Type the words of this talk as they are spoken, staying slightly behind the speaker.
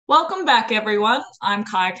Welcome back, everyone. I'm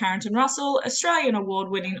Carrington-Russell, Australian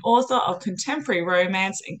award-winning author of contemporary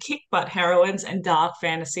romance and kick-butt heroines and dark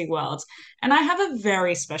fantasy worlds. And I have a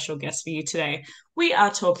very special guest for you today. We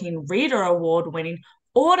are talking Reader Award-winning,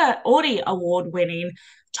 Audie Award-winning,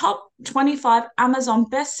 top 25 Amazon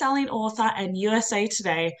best-selling author and USA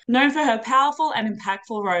Today, known for her powerful and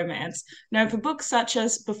impactful romance, known for books such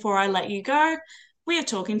as Before I Let You Go. We are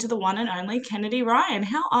talking to the one and only Kennedy Ryan.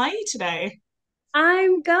 How are you today?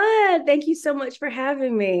 I'm good. Thank you so much for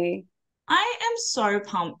having me. I am so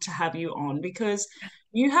pumped to have you on because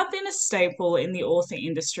you have been a staple in the author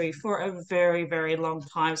industry for a very, very long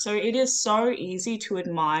time. So it is so easy to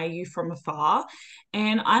admire you from afar.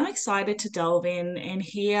 And I'm excited to delve in and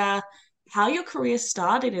hear how your career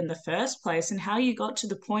started in the first place and how you got to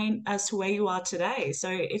the point as to where you are today. So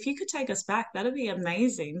if you could take us back, that'd be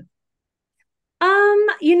amazing.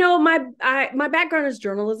 My background is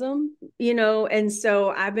journalism, and so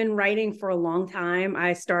I've been writing for a long time.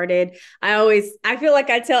 I feel like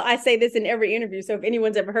I say this in every interview. So if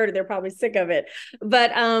anyone's ever heard it, they're probably sick of it.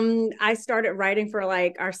 But I started writing for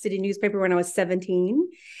like our city newspaper when I was 17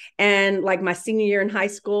 and like my senior year in high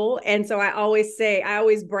school. And so I always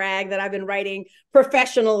brag that I've been writing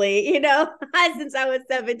professionally, since I was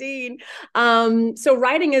 17. So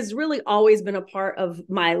writing has really always been a part of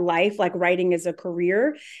my life. Like writing as a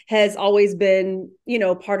career has always been,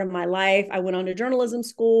 part of my life. I went on to journalism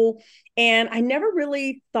school and I never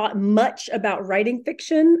really thought much about writing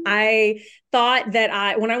fiction. When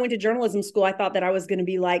I went to journalism school, I thought that I was going to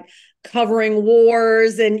be like covering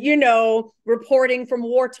wars and, reporting from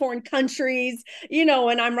war torn countries,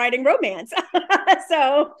 and I'm writing romance. So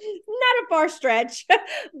not a far stretch,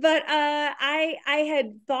 but I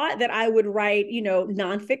had thought that I would write,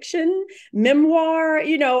 nonfiction, memoir.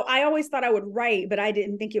 I always thought I would write, but I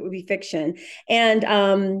didn't think it would be fiction.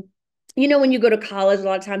 And when you go to college, a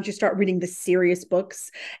lot of times you start reading the serious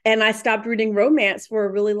books. And I stopped reading romance for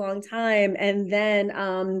a really long time. And then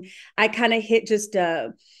I kind of hit just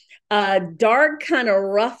a dark, kind of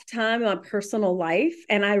rough time in my personal life.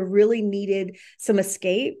 And I really needed some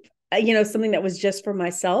escape, something that was just for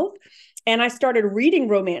myself. And I started reading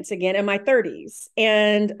romance again in my 30s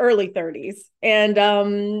and early 30s. And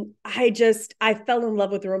I fell in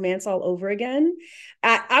love with romance all over again.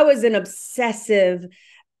 I was an obsessive,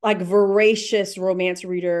 like voracious romance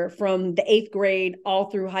reader from the eighth grade all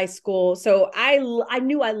through high school. So I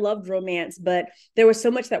knew I loved romance, but there was so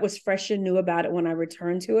much that was fresh and new about it when I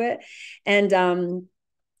returned to it. And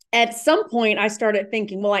at some point I started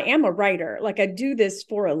thinking, well, I am a writer, like I do this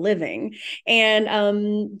for a living,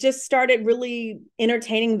 and just started really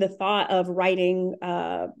entertaining the thought of writing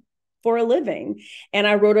for a living. And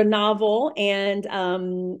I wrote a novel,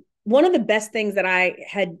 and one of the best things that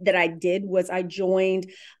I did was I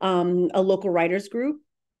joined a local writers group.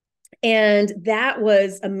 And that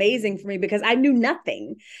was amazing for me because I knew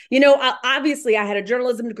nothing. Obviously, I had a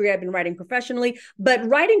journalism degree. I've been writing professionally, but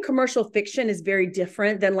writing commercial fiction is very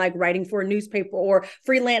different than like writing for a newspaper or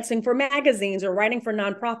freelancing for magazines or writing for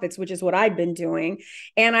nonprofits, which is what I'd been doing.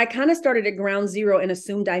 And I kind of started at ground zero and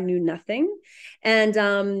assumed I knew nothing. And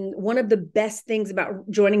one of the best things about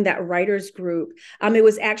joining that writers group, it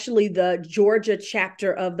was actually the Georgia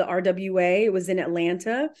chapter of the RWA. It was in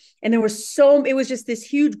Atlanta. And it was just this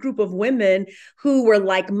huge group of women who were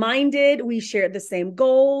like-minded. We shared the same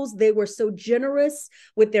goals. They were so generous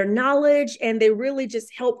with their knowledge. And they really just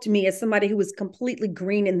helped me as somebody who was completely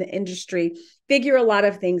green in the industry figure a lot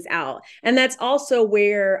of things out. And that's also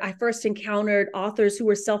where I first encountered authors who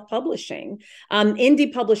were self-publishing.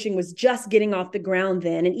 Indie publishing was just getting off the ground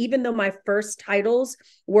then. And even though my first titles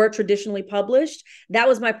were traditionally published, that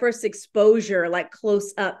was my first exposure, like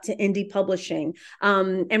close up to indie publishing.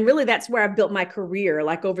 And really that's where I built my career,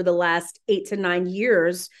 like over the last 8 to 9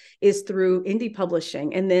 years is through indie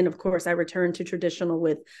publishing. And then of course I returned to traditional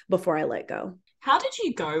with Before I Let Go. How did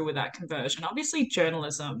you go with that conversion? Obviously,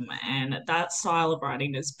 journalism and that style of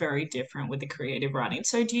writing is very different with the creative writing.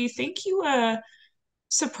 So, do you think you were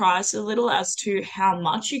surprised a little as to how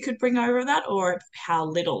much you could bring over that, or how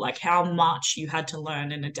little, like how much you had to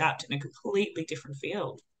learn and adapt in a completely different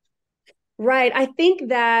field? Right. I think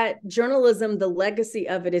that journalism, the legacy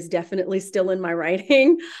of it is definitely still in my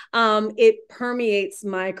writing. It permeates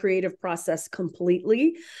my creative process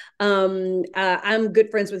completely. I'm good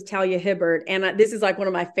friends with Talia Hibbert, and this is like one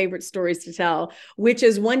of my favorite stories to tell, which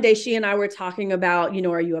is one day she and I were talking about,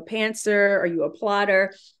 are you a pantser? Are you a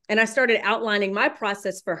plotter? And I started outlining my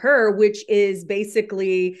process for her, which is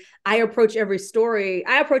basically I approach every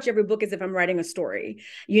book as if I'm writing a story,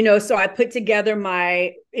 so I put together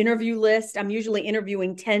my interview list. I'm usually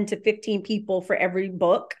interviewing 10 to 15 people for every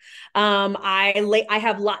book. I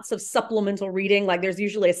have lots of supplemental reading. Like there's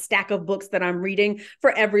usually a stack of books that I'm reading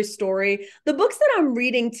for every story. The books that I'm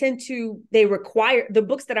reading the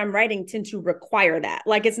books that I'm writing tend to require that.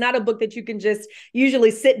 Like it's not a book that you can just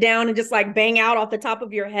usually sit down and just like bang out off the top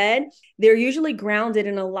of your head. They're usually grounded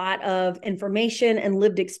in a lot of information and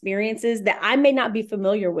lived experiences that I may not be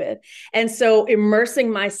familiar with. And so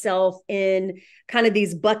immersing myself in kind of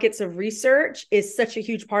these buckets of research is such a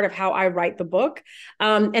huge part of how I write the book.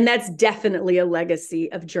 And that's definitely a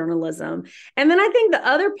legacy of journalism. And then I think the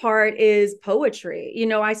other part is poetry. You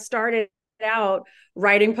know, I started out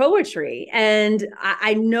writing poetry, and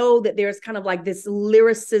I know that there's kind of like this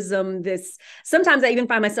lyricism, this sometimes I even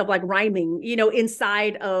find myself like rhyming, you know,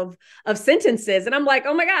 inside of sentences, and I'm like,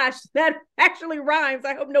 oh my gosh, that actually rhymes.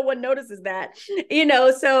 I hope no one notices that, you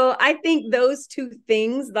know. So I think those two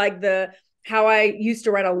things, like the how I used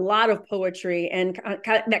to write a lot of poetry and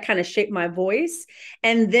that kind of shaped my voice,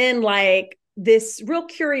 and then like this real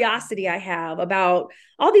curiosity I have about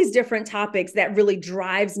all these different topics that really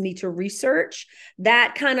drives me to research,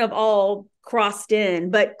 that kind of all crossed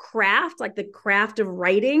in. But craft, like the craft of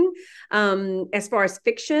writing, as far as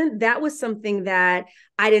fiction, that was something that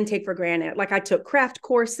I didn't take for granted. Like I took craft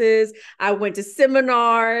courses, I went to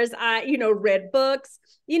seminars, I, you know, read books.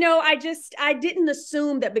 You know, I didn't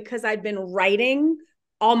assume that because I'd been writing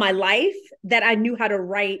all my life that I knew how to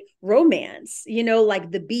write romance, you know,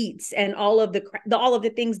 like the beats and all of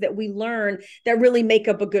the things that we learn that really make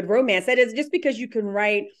up a good romance. That is, just because you can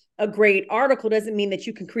write a great article doesn't mean that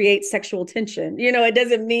you can create sexual tension. You know, it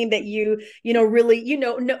doesn't mean that you know, really, you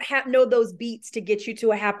know those beats to get you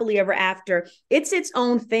to a happily ever after. It's its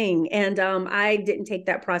own thing. And I didn't take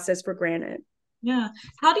that process for granted. Yeah.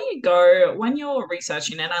 How do you go when you're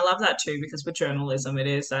researching? And I love that too, because with journalism, it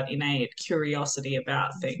is that innate curiosity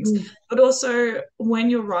about things. Mm. But also when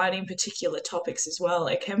you're writing particular topics as well,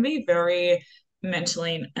 it can be very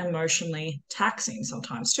mentally and emotionally taxing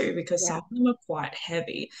sometimes too, because some Yeah. of them are quite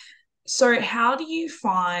heavy. So, how do you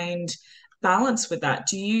find balance with that?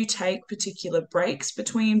 Do you take particular breaks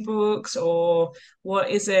between books, or what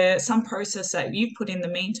is there some process that you put in the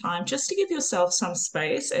meantime just to give yourself some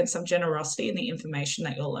space and some generosity in the information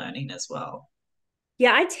that you're learning as well?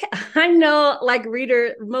 Yeah, I know like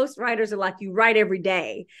most writers are like, you write every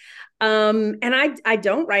day. And I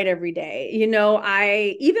don't write every day. You know,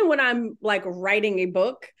 I even when I'm like writing a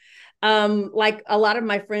book, like a lot of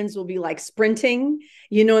my friends will be like sprinting,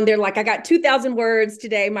 you know, and they're like, I got 2,000 words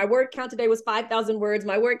today. My word count today was 5,000 words.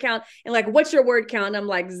 My word count, and like, what's your word count? And I'm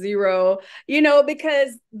like 0, you know,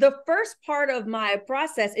 because the first part of my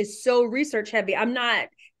process is so research heavy. I'm not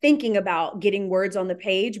thinking about getting words on the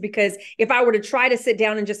page, because if I were to try to sit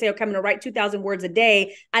down and just say, okay, I'm going to write 2,000 words a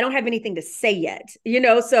day, I don't have anything to say yet, you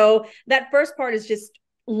know? So that first part is just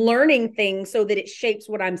learning things so that it shapes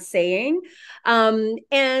what I'm saying. And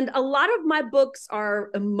a lot of my books are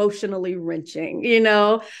emotionally wrenching, you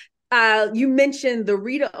know. You mentioned the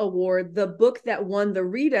Rita Award. The book that won the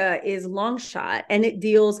Rita is Long Shot, and it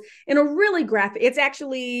deals in a really graphic.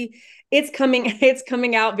 It's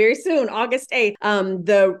coming out very soon, August 8th.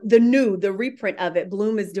 The reprint of it,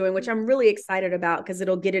 Bloom is doing, which I'm really excited about because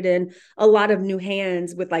it'll get it in a lot of new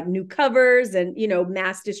hands with like new covers and, you know,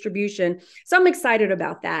 mass distribution. So I'm excited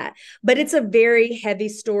about that. But it's a very heavy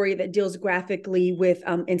story that deals graphically with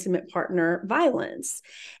intimate partner violence.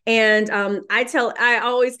 And I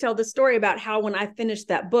always tell the story about how when I finished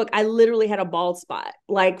that book, I literally had a bald spot,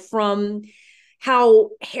 like from how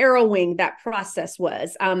harrowing that process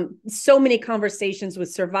was. So many conversations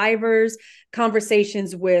with survivors,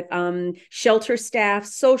 conversations with shelter staff,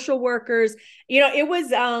 social workers. You know, it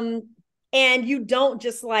was, and you don't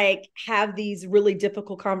just like have these really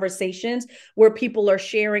difficult conversations where people are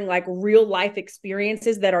sharing like real life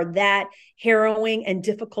experiences that are that harrowing and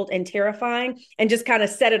difficult and terrifying and just kind of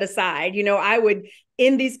set it aside. You know, I would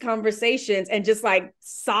in these conversations and just like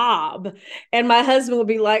sob. And my husband would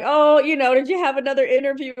be like, oh, you know, did you have another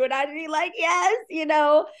interview? And I'd be like, yes, you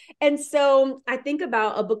know. And so I think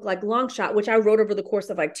about a book like Long Shot, which I wrote over the course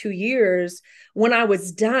of like 2 years. When I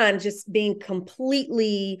was done, just being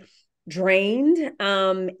completely drained.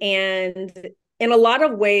 And in a lot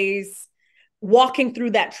of ways, walking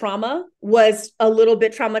through that trauma was a little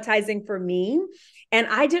bit traumatizing for me. And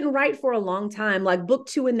I didn't write for a long time. Like book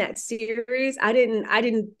 2 in that series, I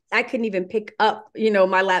couldn't even pick up, you know,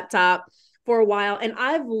 my laptop for a while. And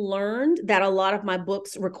I've learned that a lot of my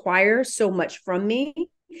books require so much from me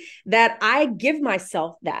that I give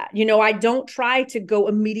myself that. You know, I don't try to go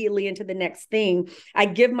immediately into the next thing. I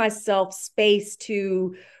give myself space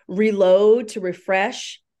to reload, to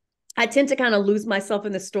refresh, I tend to kind of lose myself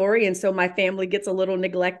in the story. And so my family gets a little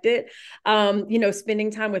neglected.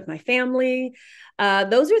 Spending time with my family.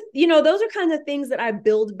 Those are kind of things that I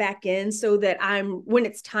build back in so that when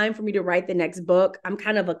it's time for me to write the next book, I'm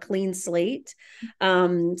kind of a clean slate.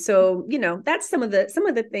 That's some of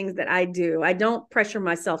the things that I do. I don't pressure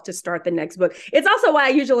myself to start the next book. It's also why I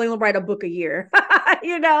usually only write a book a year.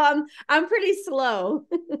 I'm pretty slow,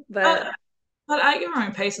 But but but at your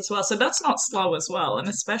own pace as well. So that's not slow as well. And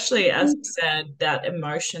especially, as you said, that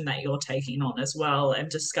emotion that you're taking on as well and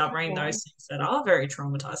discovering yeah. those things that are very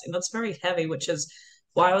traumatizing. That's very heavy, which is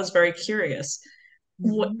why I was very curious.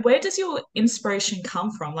 Mhm. Where does your inspiration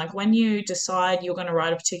come from? Like when you decide you're going to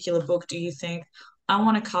write a particular book, do you think, I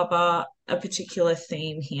want to cover a particular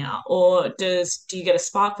theme here? Or do you get a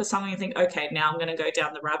spark for something and think, okay, now I'm going to go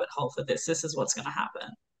down the rabbit hole for this. This is what's going to happen.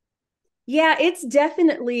 Yeah, it's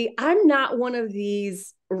definitely, I'm not one of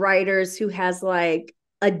these writers who has like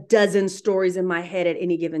a dozen stories in my head at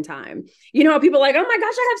any given time. You know, people are like, oh my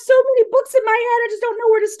gosh, I have so many books in my head. I just don't know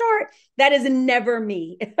where to start. That is never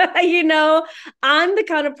me. I'm the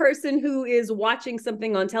kind of person who is watching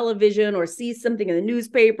something on television or sees something in the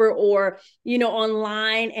newspaper or,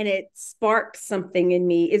 online, and it sparks something in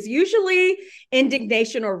me. It's usually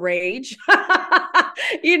indignation or rage.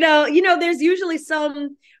 There's usually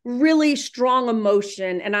some really strong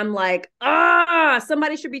emotion and I'm like,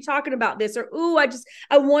 somebody should be talking about this, or ooh,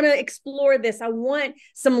 I want to explore this. I want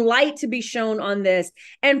some light to be shown on this.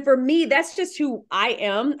 And for me, that's just who I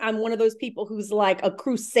am. I'm one of those people who's like a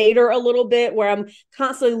crusader a little bit, where I'm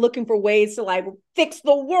constantly looking for ways to like fix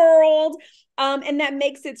the world. And that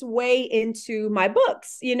makes its way into my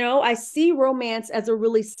books. I see romance as a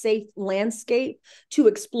really safe landscape to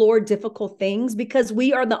explore difficult things because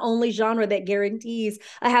we are the only genre that guarantees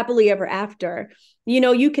a happily ever after.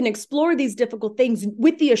 You can explore these difficult things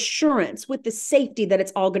with the assurance, with the safety that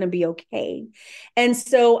it's all going to be okay. And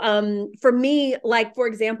so for me, like, for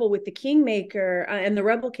example, with the Kingmaker and the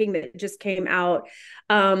Rebel King that just came out,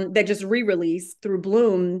 that just re-released through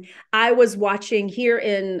Bloom, I was watching here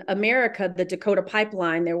in America, the Dakota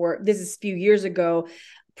Pipeline. This is a few years ago,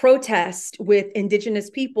 protest with indigenous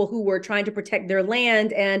people who were trying to protect their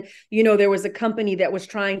land. And, there was a company that was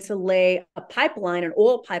trying to lay a pipeline, an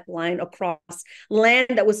oil pipeline across land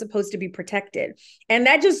that was supposed to be protected. And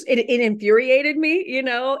that it infuriated me,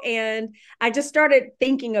 and I just started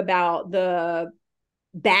thinking about the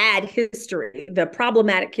bad history, the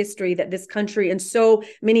problematic history that this country and so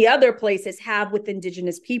many other places have with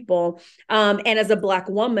indigenous people. And as a Black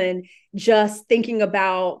woman, just thinking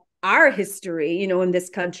about our history, in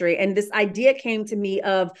this country. And this idea came to me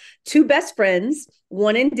of two best friends,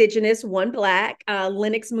 one indigenous, one Black,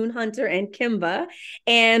 Lennox Moonhunter and Kimba.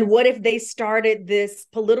 And what if they started this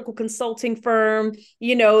political consulting firm,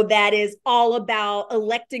 that is all about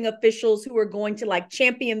electing officials who are going to like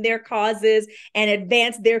champion their causes and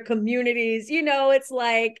advance their communities? It's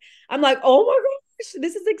like, I'm like, oh my gosh,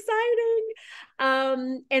 this is exciting.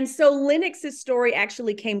 And so Lennox's story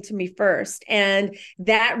actually came to me first. And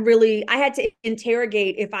that really, I had to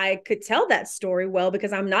interrogate if I could tell that story well,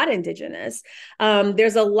 because I'm not Indigenous.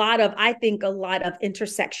 There's I think, a lot of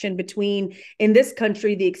intersection between, in this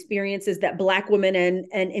country, the experiences that Black women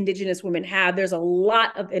and Indigenous women have. There's a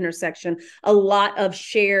lot of intersection, a lot of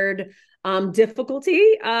shared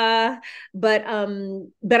difficulty. But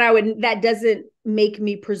that doesn't make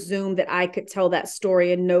me presume that I could tell that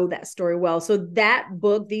story and know that story well. So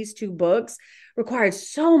these two books required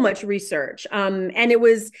so much research. And it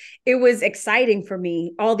was exciting for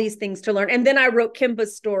me, all these things to learn. And then I wrote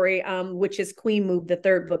Kimba's story, which is Queen Move, the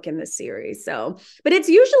third book in the series. So, but it's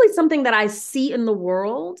usually something that I see in the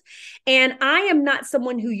world. And I am not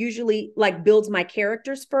someone who usually like builds my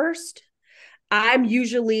characters first. I'm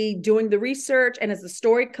usually doing the research, and as the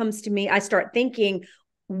story comes to me, I start thinking,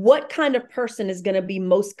 what kind of person is going to be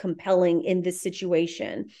most compelling in this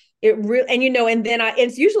situation? And then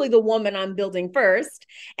it's usually the woman I'm building first,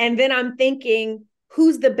 and then I'm thinking,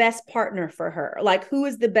 who's the best partner for her? Like, who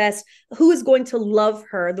is going to love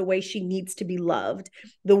her the way she needs to be loved?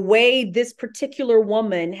 The way this particular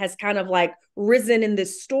woman has kind of like risen in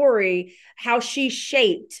this story, how she's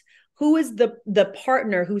shaped. Who is the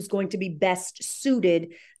partner who's going to be best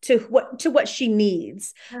suited to what she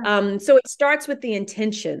needs? So it starts with the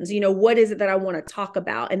intentions. What is it that I want to talk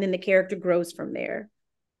about, and then the character grows from there.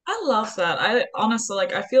 I love that. I honestly,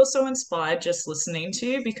 like, I feel so inspired just listening to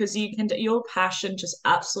you because your passion just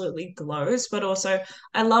absolutely glows. But also,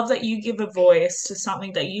 I love that you give a voice to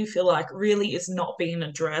something that you feel like really is not being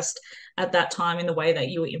addressed at that time in the way that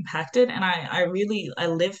you were impacted. And I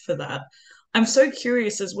live for that. I'm so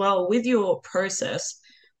curious as well with your process.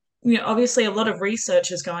 obviously a lot of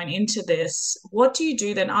research is going into this. What do you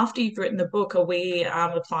do then after you've written the book? Are we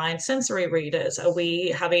applying sensory readers? Are we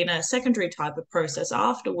having a secondary type of process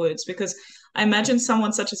afterwards? Because I imagine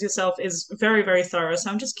someone such as yourself is very, very thorough.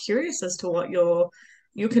 So I'm just curious as to what your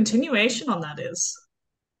continuation on that is.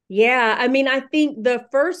 Yeah, I mean, I think the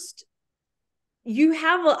first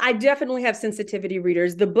I definitely have sensitivity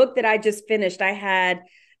readers. The book that I just finished, I had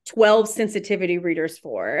 12 sensitivity readers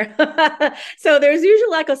for. So there's usually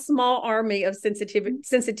like a small army of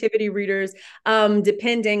sensitivity readers,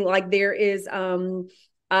 depending, like there is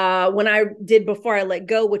when I did Before I Let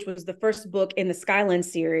Go, which was the first book in the Skyland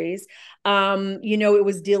series, it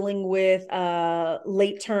was dealing with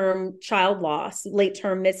late term child loss, late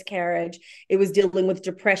term miscarriage. It was dealing with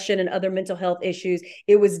depression and other mental health issues.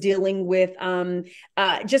 It was dealing with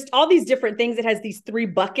just all these different things. It has these three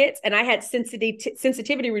buckets, and I had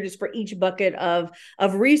sensitivity readers for each bucket of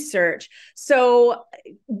research. So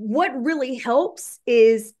what really helps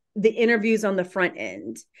is the interviews on the front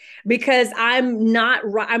end, because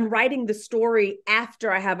I'm writing the story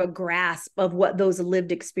after I have a grasp of what those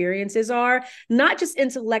lived experiences are, not just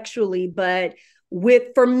intellectually, but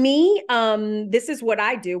for me, this is what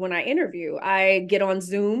I do when I interview. I get on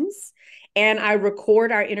Zooms and I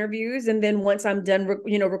record our interviews. And then once I'm done,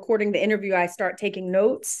 recording the interview, I start taking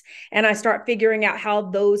notes and I start figuring out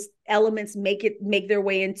how those elements make their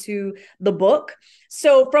way into the book.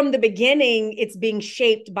 So from the beginning, it's being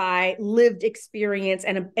shaped by lived experience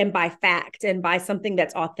and by fact and by something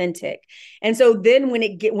that's authentic. And so then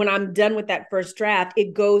when I'm done with that first draft,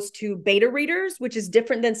 it goes to beta readers, which is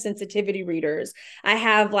different than sensitivity readers. I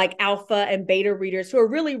have like alpha and beta readers who are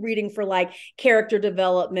really reading for like character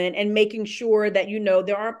development and making sure that,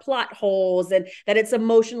 there aren't plot holes and that it's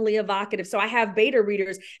emotionally evocative. So I have beta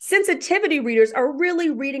readers. Sensitivity readers are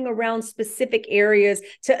really reading around specific areas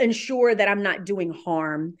to ensure that I'm not doing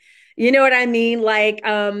harm. You know what I mean? Like,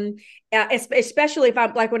 especially if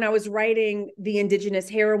I'm like when I was writing The Indigenous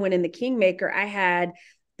Heroine and The Kingmaker, I had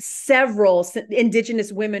several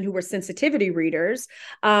Indigenous women who were sensitivity readers.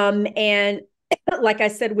 And like I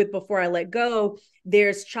said, with Before I Let Go,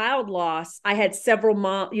 there's child loss. I had several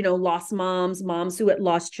lost moms who had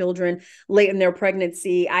lost children late in their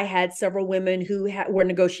pregnancy. I had several women who were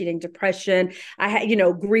negotiating depression. I had,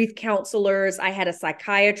 grief counselors. I had a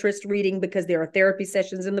psychiatrist reading because there are therapy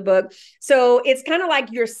sessions in the book. So it's kind of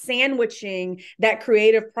like you're sandwiching that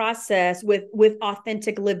creative process with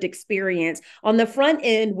authentic lived experience on the front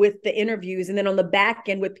end with the interviews, and then on the back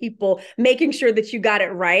end with people making sure that you got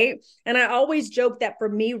it right. And I always joke that for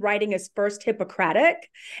me, writing is first Hippocratic.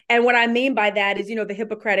 And what I mean by that is, the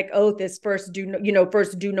Hippocratic oath is first do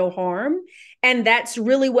no harm. And that's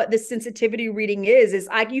really what the sensitivity reading is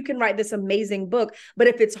you can write this amazing book, but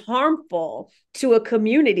if it's harmful to a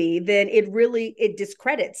community, then it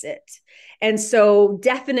discredits it. And so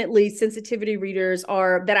definitely sensitivity readers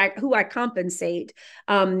who I compensate.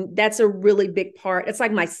 That's a really big part. It's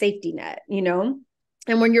like my safety net.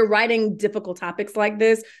 And when you're writing difficult topics like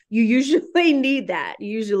this, you usually need that. You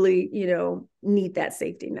usually, need that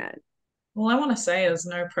safety net. Well, I want to say there's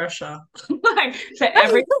no pressure. Like for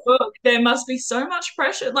every book, there must be so much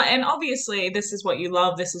pressure. Like, and obviously, this is what you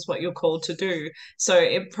love. This is what you're called to do. So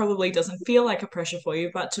it probably doesn't feel like a pressure for you.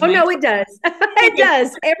 But to Oh make no, it does. It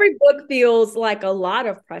does. Every book feels like a lot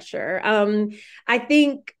of pressure. I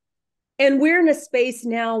think, and we're in a space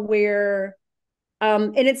now where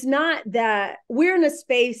and it's not that we're in a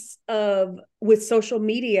space with social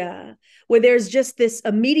media where there's just this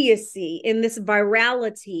immediacy and this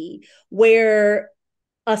virality where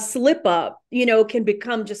a slip up, can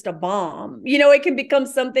become just a bomb. It can become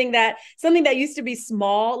something that used to be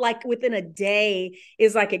small, like within a day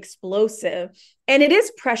is like explosive. And it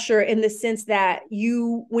is pressure in the sense that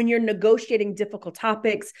when you're negotiating difficult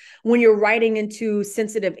topics, when you're writing into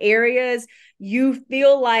sensitive areas, you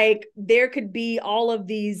feel like there could be all of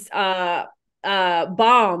these bombs,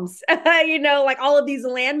 like all of these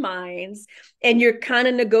landmines, and you're kind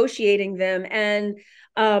of negotiating them. And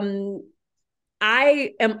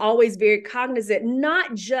I am always very cognizant,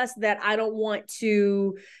 not just that I don't want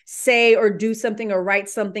to say or do something or write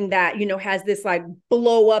something that, has this like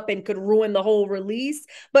blow up and could ruin the whole release,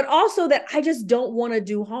 but also that I just don't want to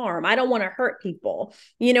do harm. I don't want to hurt people.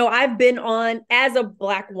 As a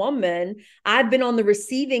Black woman, I've been on the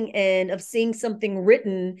receiving end of seeing something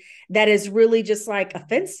written that is really just like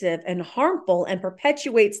offensive and harmful and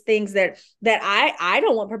perpetuates things that I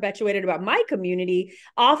don't want perpetuated about my community,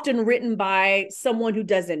 often written by someone who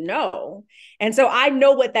doesn't know. And so I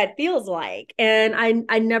know what that feels like. And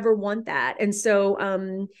I never want that. And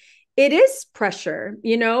so it is pressure,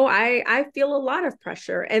 I feel a lot of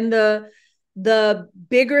pressure. And the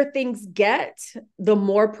bigger things get, the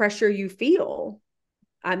more pressure you feel.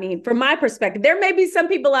 I mean, from my perspective, there may be some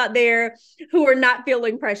people out there who are not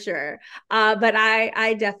feeling pressure, but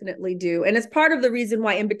I definitely do. And it's part of the reason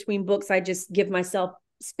why in between books, I just give myself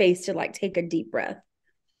space to like take a deep breath.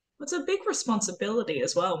 It's a big responsibility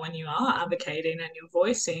as well when you are advocating and you're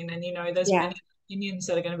voicing, and there's Yeah. many opinions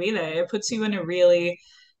that are going to be there. It puts you in a really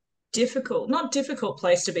difficult, not difficult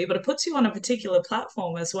place to be, but it puts you on a particular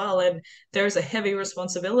platform as well. And there's a heavy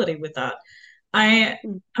responsibility with that. I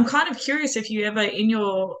I'm kind of curious if you ever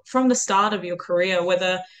from the start of your career,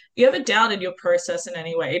 whether you ever doubted your process in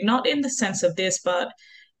any way, not in the sense of this, but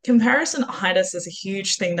comparison-itis is a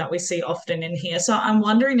huge thing that we see often in here. So I'm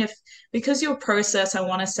wondering if, because your process, I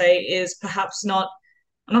want to say, is perhaps not,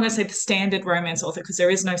 I'm not going to say the standard romance author because there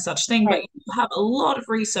is no such thing, but Right. you have a lot of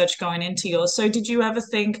research going into yours. So did you ever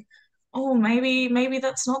think, oh, maybe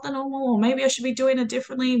that's not the normal, or maybe I should be doing it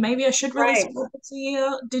differently. Maybe I should release Right. books a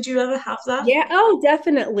year. Did you ever have that? Yeah, oh,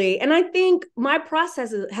 definitely. And I think my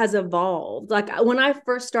process has evolved. Like when I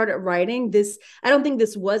first started writing this, I don't think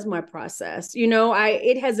this was my process.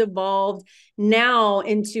 It has evolved now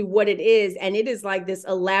into what it is. And it is like this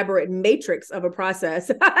elaborate matrix of a process.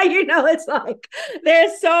 It's like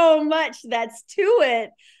there's so much that's to it.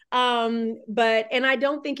 But and I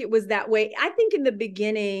don't think it was that way. I think in the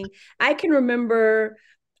beginning, I can remember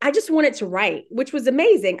I just wanted to write, which was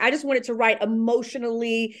amazing. I just wanted to write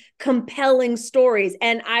emotionally compelling stories.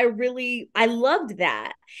 And I loved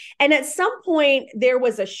that. And at some point, there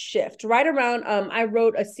was a shift right around, I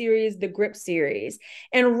wrote a series, the Grip series.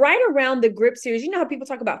 And right around the Grip series, you know how people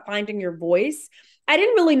talk about finding your voice? I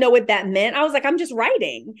didn't really know what that meant. I was like, I'm just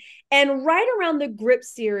writing. And right around the Grip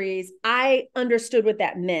series, I understood what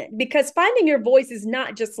that meant because finding your voice is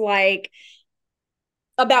not just like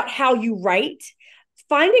about how you write.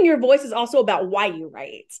 Finding your voice is also about why you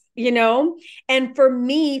write. And for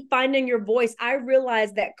me, finding your voice, I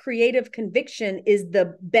realized that creative conviction is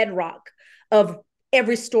the bedrock of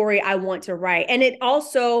every story I want to write. And it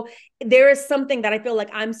also, there is something that I feel like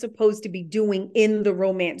I'm supposed to be doing in the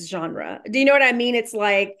romance genre. Do you know what I mean? It's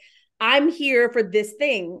like, I'm here for this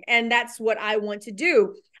thing, and that's what I want to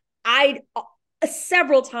do. I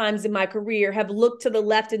several times in my career have looked to the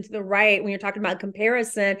left and to the right when you're talking about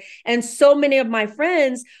comparison. And so many of my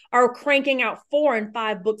friends are cranking out 4 and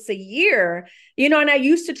 5 books a year, and I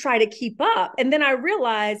used to try to keep up. And then I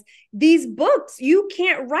realized these books, you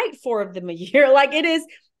can't write 4 of them a year. Like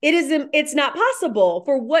it's not possible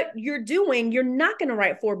for what you're doing. You're not going to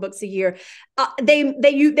write 4 books a year. They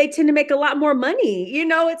tend to make a lot more money.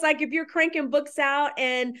 It's like if you're cranking books out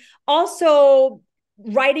and also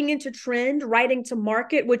writing into trend, writing to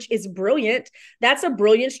market, which is brilliant. That's a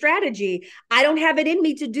brilliant strategy. I don't have it in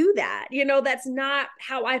me to do that. That's not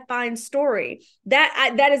how I find story.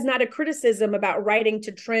 That is not a criticism about writing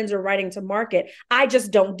to trends or writing to market. I just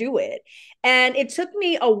don't do it. And it took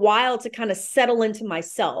me a while to kind of settle into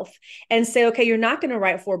myself and say, okay, you're not going to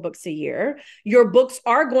write 4 books a year. Your books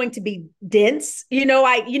are going to be dense.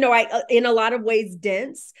 I in a lot of ways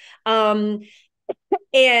dense.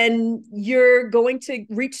 And you're going to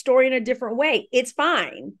reach story in a different way. It's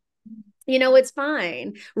fine. It's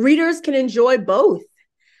fine. Readers can enjoy both.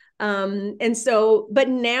 And so, but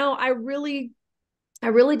now I really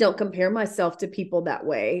don't compare myself to people that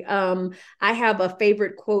way. I have a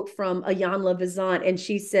favorite quote from Ayanna Vizant, and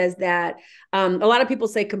she says that a lot of people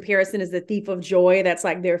say comparison is the thief of joy. That's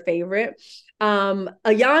like their favorite.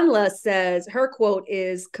 Ayanna says her quote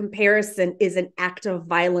is comparison is an act of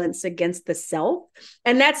violence against the self.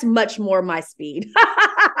 And that's much more my speed.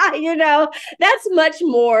 That's much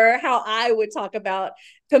more how I would talk about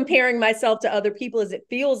comparing myself to other people, as it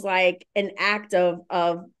feels like an act of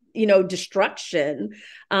destruction,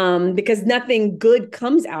 because nothing good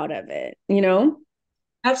comes out of it.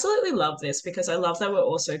 Absolutely love this because I love that we're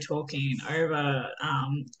also talking over,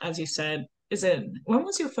 as you said, when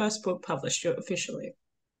was your first book published officially?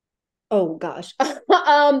 Oh gosh.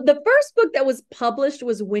 The first book that was published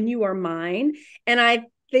was When You Are Mine, and I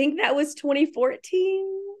think that was 2014.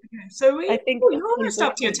 Okay, so I think you're almost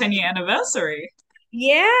up to your 10-year anniversary.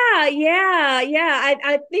 Yeah.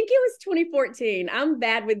 I think it was 2014. I'm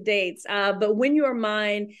bad with dates. But When You Are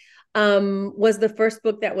Mine was the first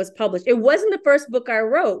book that was published. It wasn't the first book I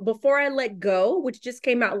wrote. Before I Let Go, which just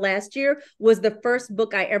came out last year, was the first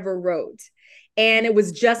book I ever wrote. And it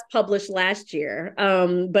was just published last year.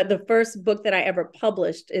 But the first book that I ever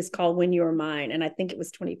published is called When You Are Mine, and I think it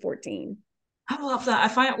was 2014. I love that. I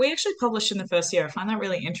find we actually published in the first year. I find that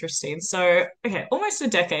really interesting. So, okay, almost a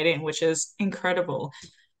decade in, which is incredible.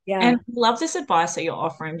 And Yeah. I love this advice that you're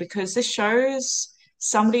offering because this shows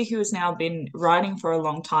somebody who has now been writing for a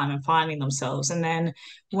long time and finding themselves. And then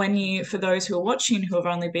for those who are watching who have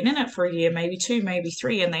only been in it for a year, maybe two, maybe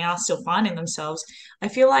three, and they are still finding themselves, I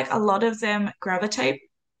feel like a lot of them gravitate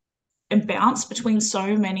and bounce between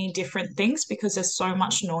so many different things because there's so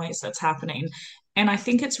much noise that's happening. And I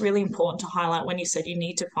think it's really important to highlight when you said you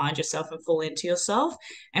need to find yourself and fall into yourself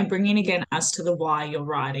and bring in again as to the why you're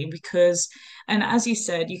writing. Because, and as you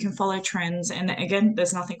said, you can follow trends. And again,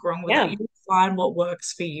 there's nothing wrong with that. You find what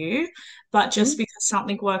works for you. But just because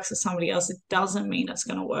something works for somebody else, it doesn't mean it's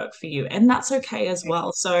going to work for you. And that's okay as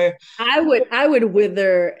well. So I would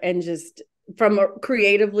wither and just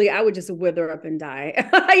creatively, I would just wither up and die.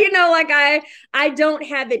 Like I don't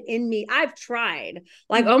have it in me. I've tried.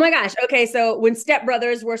 Like, oh my gosh. Okay, so when Step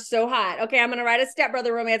Brothers were so hot, okay, I'm gonna write a Step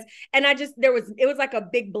Brother romance. And it was like a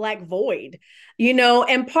big black void,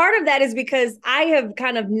 and part of that is because I have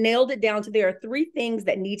kind of nailed it down to there are three things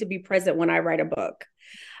that need to be present when I write a book.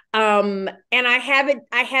 And I have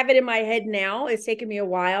it in my head now. It's taken me a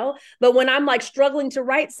while, but when I'm like struggling to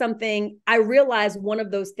write something, I realize one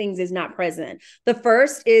of those things is not present. The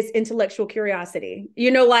first is intellectual curiosity.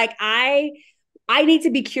 Like I need to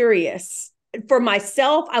be curious for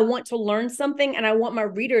myself. I want to learn something, and I want my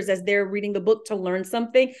readers, as they're reading the book, to learn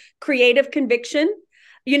something. Creative conviction.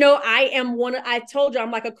 I told you,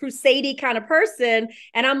 I'm like a crusade kind of person.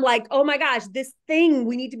 And I'm like, oh my gosh, this thing,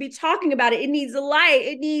 we need to be talking about it. It needs a light.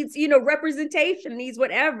 It needs, representation, it needs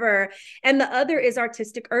whatever. And the other is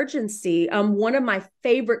artistic urgency. One of my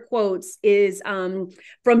favorite quotes is from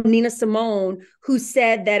Nina Simone, who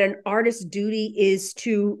said that an artist's duty is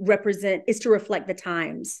to reflect the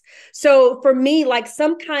times. So for me, like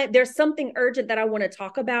there's something urgent that I want to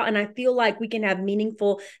talk about. And I feel like we can have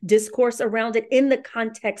meaningful discourse around it in the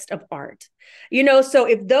context of art. So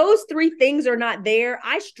if those three things are not there,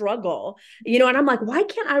 I struggle, and I'm like, why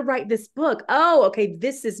can't I write this book? Oh, okay,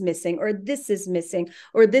 this is missing, or this is missing,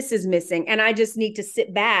 or this is missing. And I just need to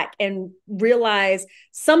sit back and realize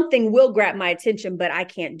something will grab my attention, but I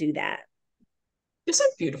can't do that. You're so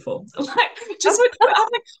beautiful. Like, just I'm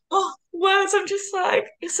like, oh, words. I'm just like,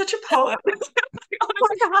 you're such a poet.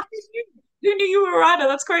 Honestly, who knew you were a writer?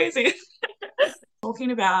 That's crazy.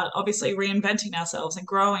 Talking about obviously reinventing ourselves and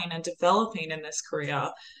growing and developing in this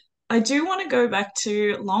career, I do want to go back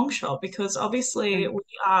to Longshot because obviously we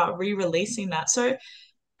are re-releasing that. So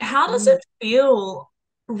how does it feel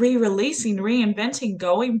re-releasing, reinventing,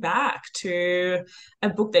 going back to a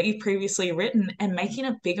book that you've previously written and making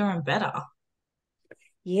it bigger and better?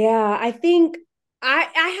 Yeah, I think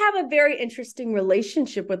I have a very interesting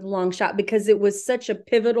relationship with Longshot because it was such a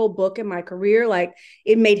pivotal book in my career. Like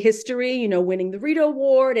it made history, winning the Rita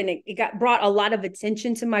Award, and it brought a lot of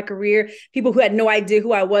attention to my career. People who had no idea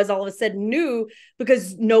who I was all of a sudden knew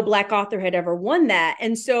because no Black author had ever won that.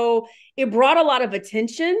 And so it brought a lot of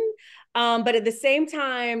attention. But at the same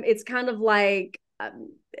time, it's kind of like,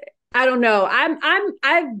 I don't know.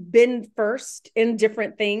 I've been first in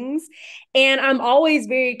different things, and I'm always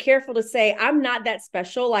very careful to say I'm not that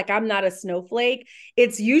special. Like I'm not a snowflake.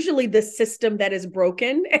 It's usually the system that is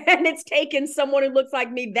broken, and it's taken someone who looks like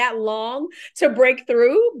me that long to break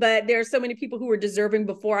through. But there are so many people who were deserving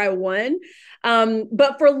before I won.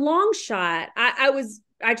 But for Longshot,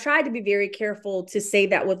 I tried to be very careful to say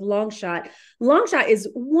that with Longshot. Longshot is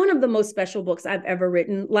one of the most special books I've ever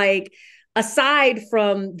written. Like, aside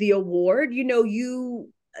from the award, you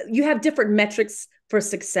have different metrics for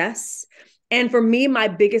success. And for me, my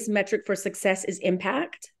biggest metric for success is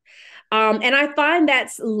impact. And I find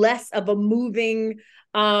that's less of a moving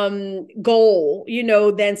goal,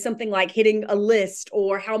 than something like hitting a list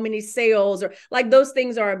or how many sales, or like those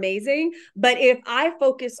things are amazing. But if I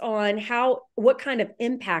focus on what kind of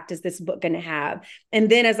impact is this book going to have? And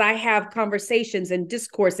then as I have conversations and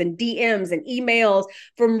discourse and DMs and emails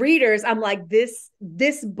from readers, I'm like, this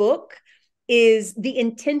book is the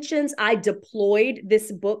intentions I deployed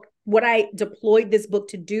this book, what I deployed this book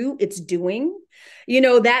to do, it's doing.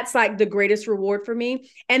 That's like the greatest reward for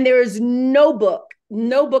me. And there is no book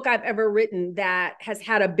I've ever written that has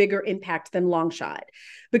had a bigger impact than Longshot,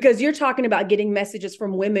 because you're talking about getting messages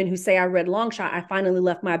from women who say, I read Longshot, I finally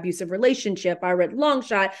left my abusive relationship. I read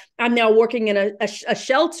Longshot, I'm now working in a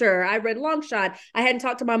shelter. I read Longshot, I hadn't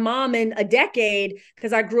talked to my mom in a decade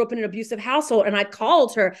because I grew up in an abusive household, and I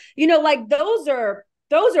called her. Like those are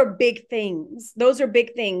big things. Those are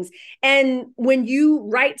big things. And when you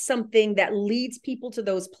write something that leads people to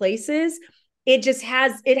those places, it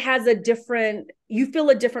has a different, you feel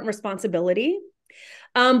a different responsibility.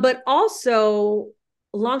 But also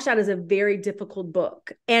Longshot is a very difficult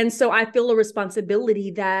book. And so I feel a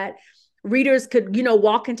responsibility that readers could,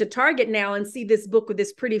 walk into Target now and see this book with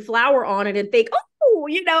this pretty flower on it and think, oh,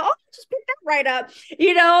 oh, just pick that right up,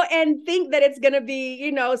 and think that it's going to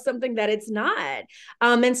be, something that it's not.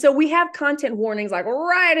 And so we have content warnings like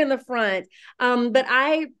right in the front. But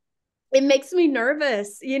it makes me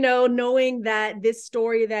nervous, knowing that this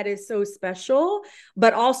story that is so special,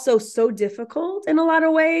 but also so difficult in a lot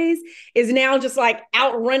of ways, is now just like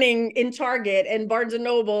outrunning in Target and Barnes and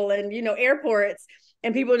Noble and, airports,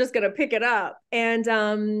 and people are just going to pick it up. And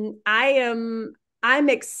I'm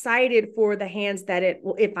excited for the hands that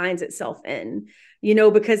it finds itself in,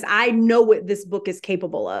 because I know what this book is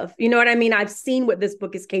capable of. You know what I mean? I've seen what this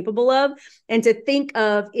book is capable of, and to think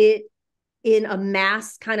of it in a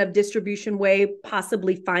mass kind of distribution way,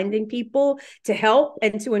 possibly finding people to help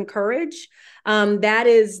and to encourage, that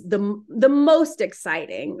is the most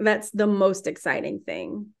exciting. That's the most exciting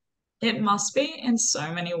thing. It must be in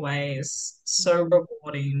so many ways so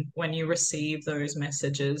rewarding when you receive those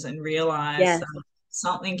messages and realize Yes. that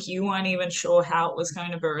something you weren't even sure how it was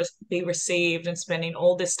going to be received, and spending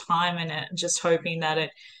all this time in it, just hoping that it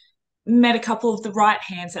met a couple of the right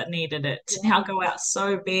hands that needed it, to now go out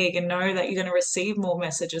so big and know that you're going to receive more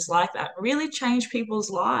messages like that really change people's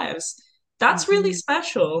lives. That's really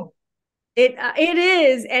special. It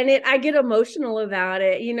is, and I get emotional about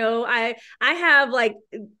it. I have, like,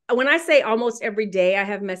 when I say almost every day, I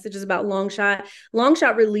have messages about Longshot.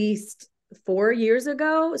 Longshot released 4 years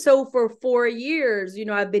ago. So for 4 years,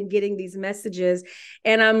 I've been getting these messages,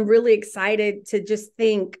 and I'm really excited to just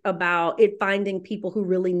think about it finding people who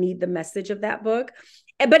really need the message of that book.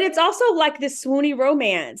 But it's also like this swoony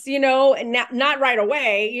romance, and not right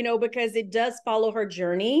away, because it does follow her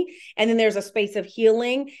journey. And then there's a space of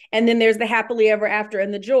healing. And then there's the happily ever after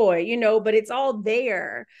and the joy, but it's all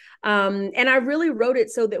there. And I really wrote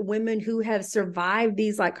it so that women who have survived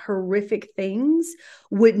these like horrific things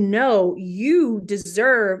would know you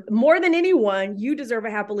deserve, more than anyone, you deserve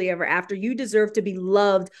a happily ever after. You deserve to be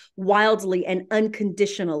loved wildly and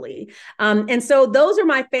unconditionally. And so those are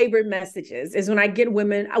my favorite messages, is when I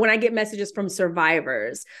get messages from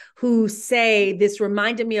survivors who say, this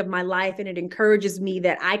reminded me of my life, and it encourages me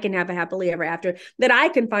that I can have a happily ever after, that I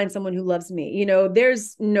can find someone who loves me.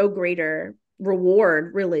 There's no greater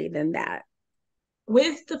reward really than that.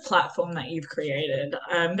 With the platform that you've created,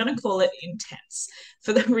 I'm going to call it intense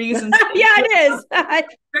for the reasons yeah, it is.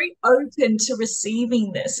 very open to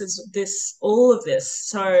receiving all of this.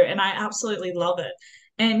 So, and I absolutely love it.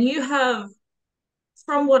 And you have,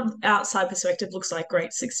 from what outside perspective looks like,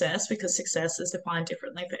 great success, because success is defined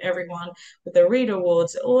differently for everyone, with the Reader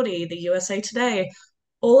Awards, the Audie, the USA Today,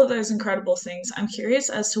 all of those incredible things. I'm curious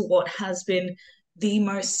as to what has been the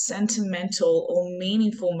most sentimental or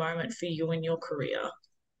meaningful moment for you in your career.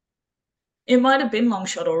 It might have been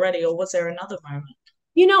Longshot already, or was there another moment?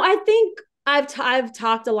 I think I've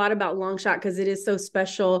talked a lot about Longshot because it is so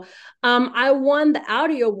special. I won the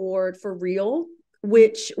Audie Award for Real,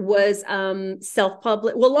 which was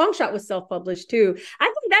self-published. Well, Longshot was self-published too. I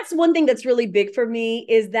think that's one thing that's really big for me,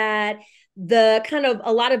 is that the kind of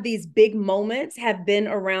a lot of these big moments have been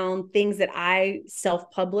around things that I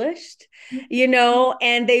self-published,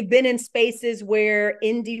 and they've been in spaces where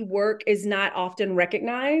indie work is not often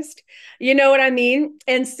recognized. You know what I mean?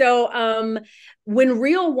 And so when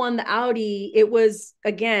Real won the Audie, it was,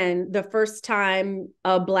 again, the first time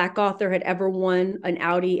a Black author had ever won an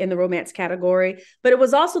Audie in the romance category. But it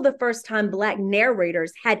was also the first time Black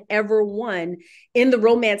narrators had ever won in the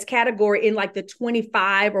romance category in like the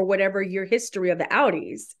 25 or whatever year history of the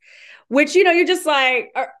Audies, which, you're just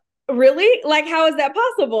like, really? Like, how is that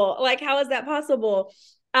possible? Like, how is that possible?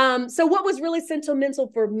 So what was really sentimental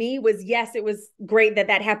for me was, yes, it was great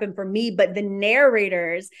that happened for me, but the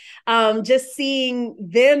narrators, just seeing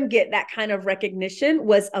them get that kind of recognition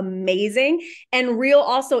was amazing. And Real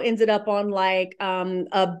also ended up on like,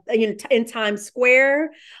 in Times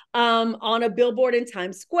Square, on a billboard in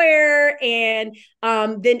Times Square. And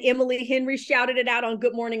then Emily Henry shouted it out on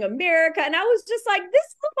Good Morning America. And I was just like,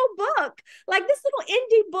 this little book, like this little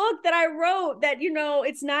indie book that I wrote, that,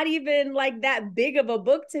 it's not even like that big of a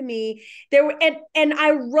book to me. And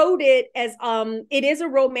I wrote it as, it is a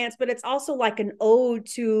romance, but it's also like an ode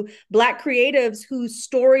to Black creatives whose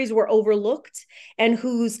stories were overlooked and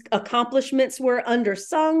whose accomplishments were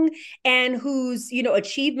undersung and whose,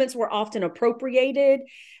 achievements were often appropriated,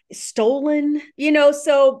 stolen,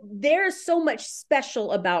 so there's so much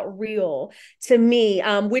special about Real to me,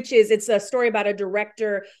 which is, it's a story about a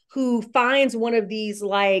director who finds one of these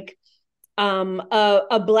like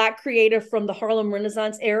a Black creative from the Harlem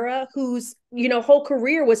Renaissance era whose, whole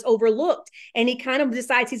career was overlooked. And he kind of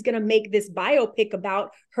decides he's going to make this biopic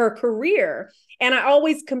about her career. And I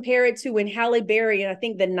always compare it to when Halle Berry, in I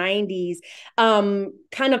think the 90s,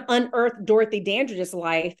 kind of unearthed Dorothy Dandridge's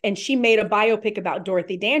life. And she made a biopic about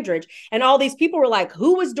Dorothy Dandridge. And all these people were like,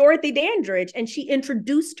 who was Dorothy Dandridge? And she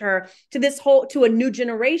introduced her to a new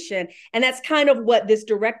generation. And that's kind of what this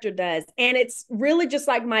director does. And it's really just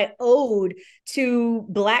like my ode to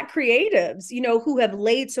Black creatives, who have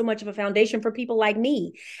laid so much of a foundation for people like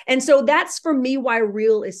me. And so that's for me why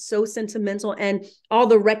Real is so sentimental, and all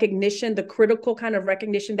the recognition, the critical kind of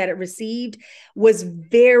recognition that it received was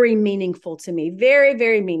very meaningful to me, very,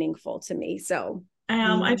 very meaningful to me. So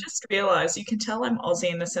I just realized you can tell I'm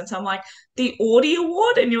Aussie in the sense I'm like the Audie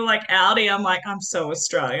Award, and you're like Audi. I'm like, I'm so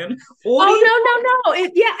Australian. Audie, oh no.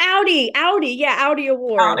 Audi. Yeah, Audi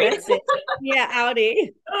Award. Audi. That's it. Yeah,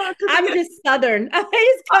 Audi. 'Cause I'm I just Southern. It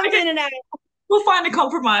just comes okay, in and out. we'll find a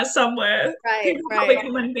compromise somewhere. Right, People probably right.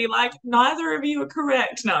 come and be like, neither of you are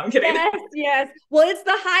correct. No, I'm kidding. Yes, yes. Well, it's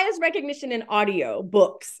the highest recognition in audio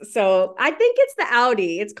books. So I think it's the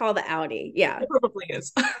Audi. It's called the Audi. Yeah. It probably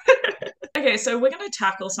is. Okay, so we're going to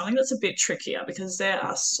tackle something that's a bit trickier because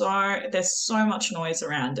there's so much noise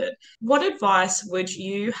around it. What advice would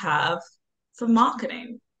you have for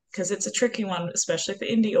marketing? Because it's a tricky one, especially for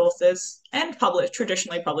indie authors and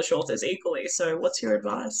traditionally published authors equally. So what's your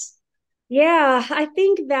advice? Yeah, I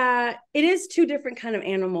think that it is two different kind of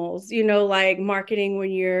animals, like marketing when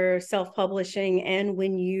you're self-publishing and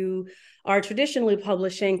when you are traditionally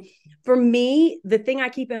publishing. For me, the thing I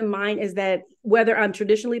keep in mind is that whether I'm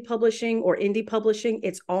traditionally publishing or indie publishing,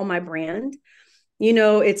 it's all my brand.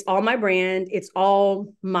 It's all my brand. It's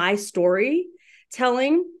all my story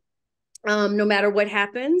telling. No matter what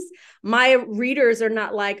happens, my readers are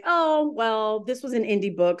not like, oh, well, this was an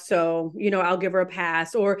indie book, so, I'll give her a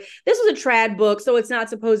pass, or this was a trad book, so it's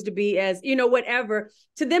not supposed to be as, whatever.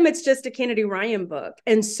 To them, it's just a Kennedy Ryan book.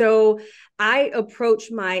 And so I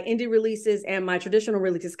approach my indie releases and my traditional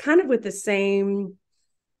releases kind of with the same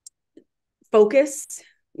focus,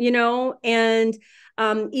 and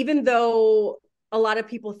even though a lot of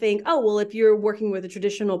people think, oh, well, if you're working with a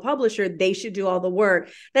traditional publisher, they should do all the work.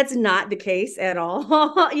 That's not the case at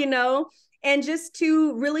all, and just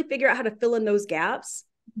to really figure out how to fill in those gaps.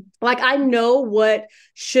 Like, I know what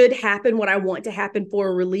should happen, what I want to happen for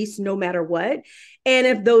a release, no matter what. And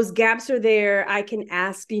if those gaps are there, I can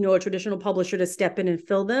ask, a traditional publisher to step in and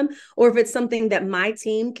fill them. Or if it's something that my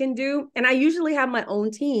team can do. And I usually have my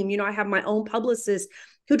own team, I have my own publicist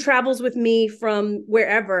who travels with me from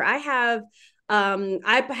wherever. I have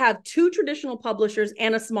two traditional publishers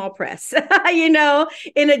and a small press,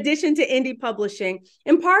 in addition to indie publishing.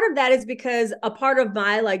 And part of that is because a part of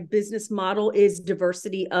my business model is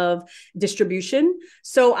diversity of distribution.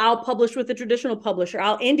 So I'll publish with a traditional publisher.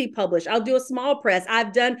 I'll indie publish. I'll do a small press.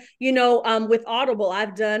 I've done, with Audible,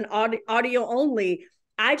 I've done audio only.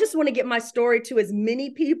 I just want to get my story to as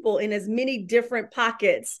many people in as many different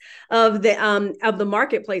pockets of the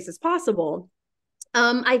marketplace as possible.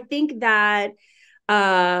 I think that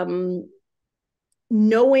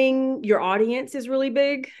knowing your audience is really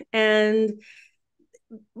big, and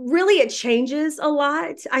really it changes a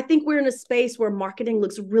lot. I think we're in a space where marketing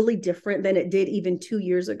looks really different than it did even 2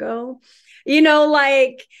 years ago.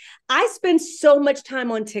 I spend so much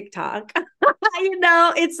time on TikTok.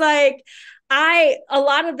 It's like a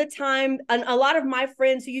lot of the time, and a lot of my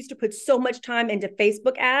friends who used to put so much time into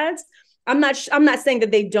Facebook ads, I'm not saying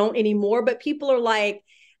that they don't anymore, but people are like,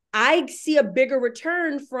 I see a bigger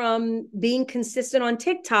return from being consistent on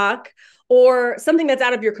TikTok, or something that's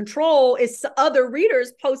out of your control is other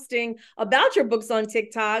readers posting about your books on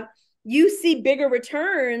TikTok. You see bigger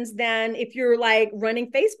returns than if you're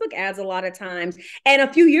running Facebook ads a lot of times. And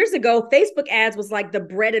a few years ago, Facebook ads was like the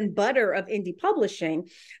bread and butter of indie publishing.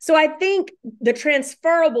 So I think the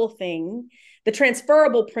transferable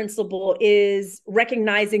principle is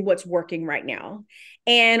recognizing what's working right now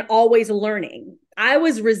and always learning. I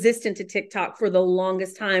was resistant to TikTok for the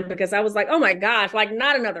longest time because I was like, oh my gosh,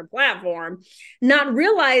 not another platform, not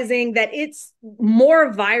realizing that it's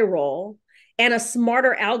more viral and a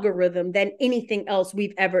smarter algorithm than anything else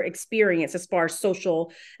we've ever experienced as far as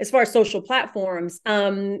social platforms.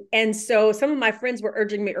 And so some of my friends were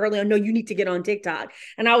urging me early on, no, you need to get on TikTok.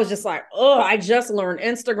 And I was just like, oh, I just learned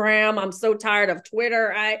Instagram. I'm so tired of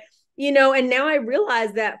Twitter. And now I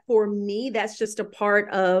realize that for me, that's just a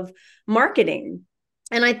part of marketing.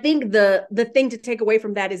 And I think the thing to take away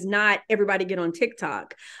from that is not everybody get on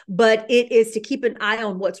TikTok, but it is to keep an eye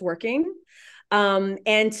on what's working.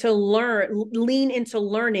 and to lean into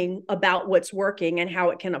learning about what's working and how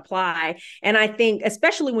it can apply. And I think,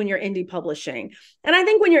 especially when you're indie publishing, and I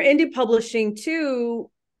think when you're indie publishing too,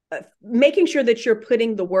 making sure that you're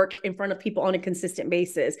putting the work in front of people on a consistent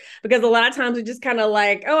basis, because a lot of times we just kind of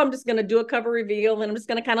like, oh, I'm just going to do a cover reveal and I'm just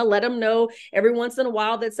going to kind of let them know every once in a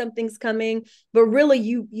while that something's coming. But really,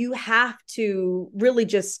 you have to really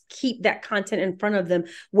just keep that content in front of them,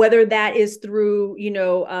 whether that is through,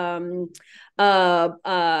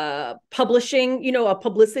 publishing, a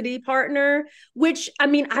publicity partner, which, I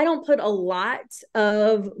mean, I don't put a lot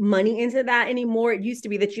of money into that anymore. It used to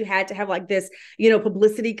be that you had to have like this,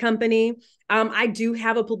 publicity company. I do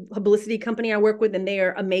have a publicity company I work with, and they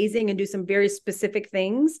are amazing and do some very specific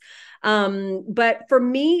things. But for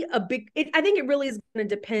me, I think it really is going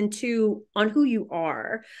to depend too on who you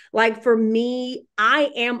are. Like for me,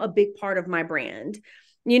 I am a big part of my brand.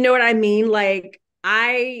 You know what I mean? Like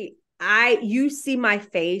you see my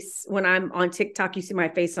face when I'm on TikTok, you see my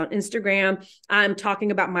face on Instagram. I'm talking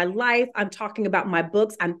about my life. I'm talking about my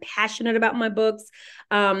books. I'm passionate about my books.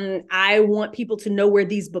 I want people to know where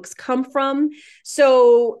these books come from.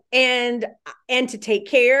 So, and to take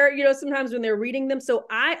care, sometimes when they're reading them. So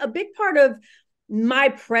a big part of my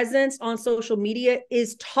presence on social media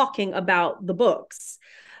is talking about the books.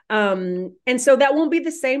 And so that won't be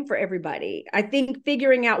the same for everybody. I think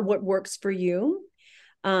figuring out what works for you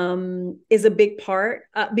is a big part,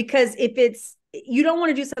 because you don't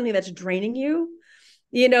want to do something that's draining you.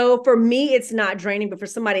 For me, it's not draining, but for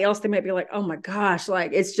somebody else, they might be like, oh my gosh,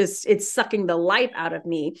 like it's sucking the life out of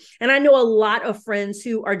me. And I know a lot of friends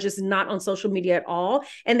who are just not on social media at all.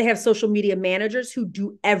 And they have social media managers who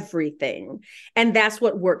do everything. And that's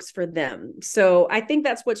what works for them. So I think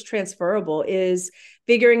that's what's transferable, is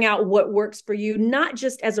figuring out what works for you, not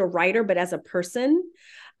just as a writer, but as a person.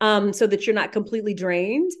 So that you're not completely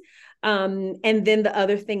drained. And then the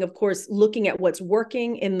other thing, of course, looking at what's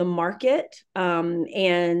working in the market,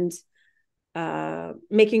 and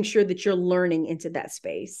making sure that you're learning into that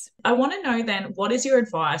space. I want to know then, what is your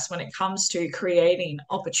advice when it comes to creating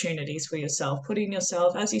opportunities for yourself, putting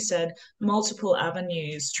yourself, as you said, multiple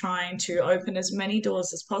avenues, trying to open as many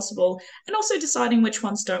doors as possible, and also deciding which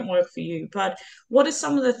ones don't work for you? But what are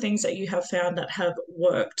some of the things that you have found that have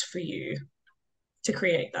worked for you to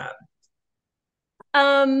create that?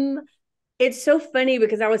 It's so funny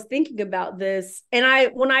because I was thinking about this,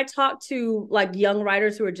 and when I talk to like young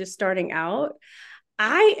writers who are just starting out,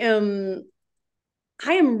 I am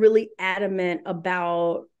really adamant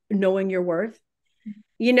about knowing your worth.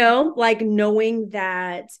 Like knowing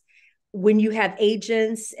that when you have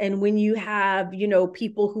agents and when you have,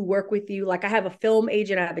 people who work with you, like I have a film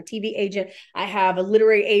agent, I have a TV agent, I have a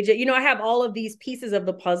literary agent, I have all of these pieces of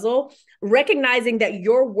the puzzle, recognizing that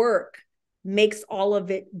your work makes all of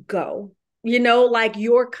it go. Like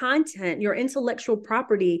your content, your intellectual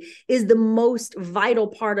property is the most vital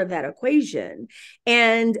part of that equation,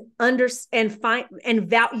 and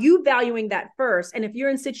you valuing that first. And if you're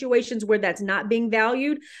in situations where that's not being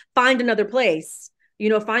valued, find another place.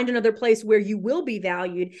 Find another place where you will be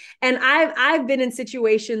valued. And I've been in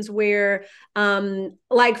situations where,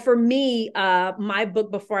 like for me, my book,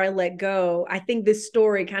 Before I Let Go, I think this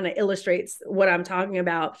story kind of illustrates what I'm talking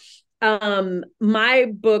about.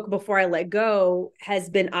 My book, Before I Let Go, has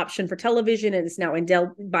been optioned for television, and it's now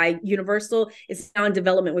by Universal. It's now in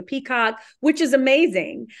development with Peacock, which is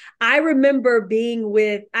amazing. I remember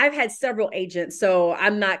I've had several agents, so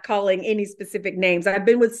I'm not calling any specific names. I've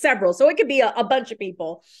been with several, so it could be a bunch of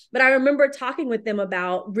people. But I remember talking with them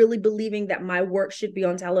about really believing that my work should be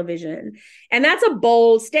on television. And that's a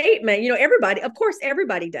bold statement. Of course,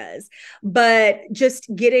 everybody does. But just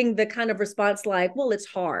getting the kind of response like, well, it's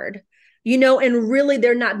hard. And really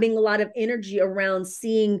there not being a lot of energy around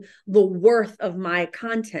seeing the worth of my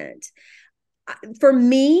content. For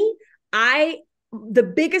me, the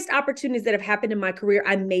biggest opportunities that have happened in my career,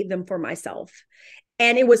 I made them for myself.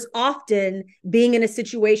 And it was often being in a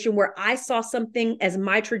situation where I saw something as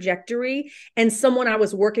my trajectory and someone I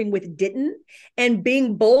was working with didn't, and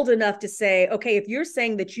being bold enough to say, okay, if you're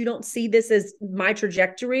saying that you don't see this as my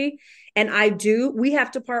trajectory and I do, we have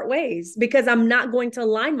to part ways, because I'm not going to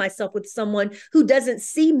align myself with someone who doesn't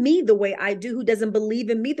see me the way I do, who doesn't believe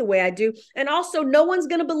in me the way I do. And also, no one's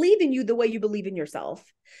going to believe in you the way you believe in yourself.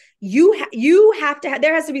 You have to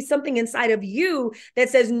there has to be something inside of you that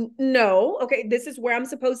says, no, okay, this is where I'm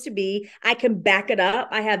supposed to be. I can back it up.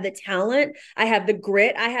 I have the talent. I have the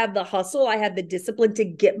grit. I have the hustle. I have the discipline to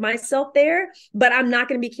get myself there, but I'm not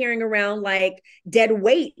going to be carrying around like dead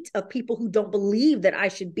weight of people who don't believe that I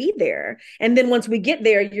should be there. And then once we get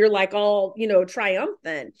there, you're like all,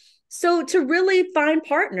 triumphant. So to really find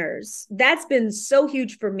partners, that's been so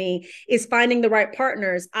huge for me, is finding the right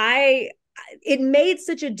partners. It made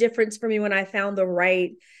such a difference for me when I found the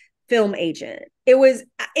right film agent. It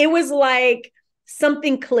was like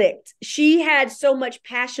something clicked. She had so much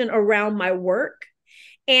passion around my work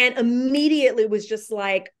and immediately was just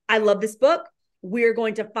like, I love this book. We're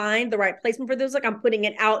going to find the right placement for this. Like, I'm putting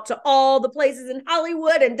it out to all the places in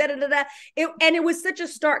Hollywood and da da da da. And it was such a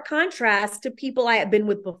stark contrast to people I had been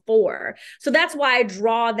with before. So that's why I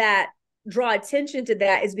draw attention to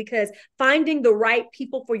that, is because finding the right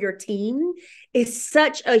people for your team is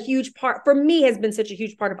such a huge part, for me, has been such a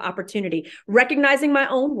huge part of opportunity. Recognizing my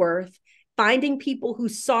own worth, finding people who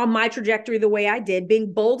saw my trajectory the way I did,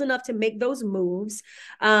 being bold enough to make those moves.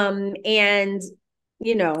 And,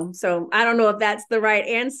 so I don't know if that's the right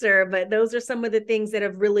answer, but those are some of the things that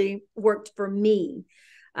have really worked for me.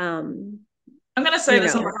 I'm going to say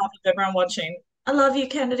this on behalf of everyone watching. I love you,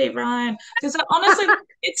 candidate Ryan. Because honestly,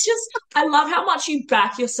 it's just, I love how much you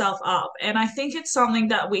back yourself up. And I think it's something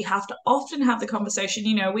that we have to often have the conversation.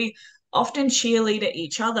 We often cheerlead at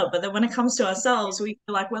each other, but then when it comes to ourselves, we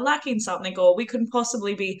feel like we're lacking something, or we couldn't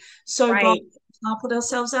possibly be so bold, not put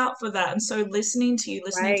ourselves out for that. And so listening to you,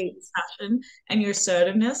 listening to your passion and your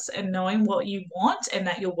assertiveness and knowing what you want and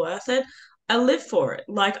that you're worth it, I live for it.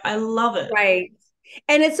 Like, I love it. Right.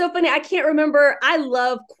 And it's so funny. I can't remember. I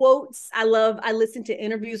love quotes. I listen to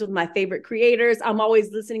interviews with my favorite creators. I'm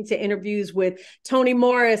always listening to interviews with Toni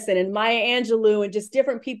Morrison and Maya Angelou and just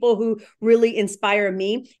different people who really inspire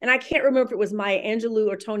me. And I can't remember if it was Maya Angelou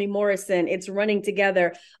or Toni Morrison. It's running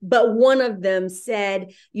together. But one of them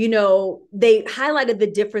said, they highlighted the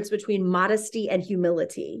difference between modesty and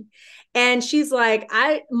humility. And she's like,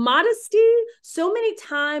 modesty, so many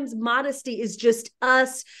times modesty is just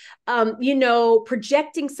us,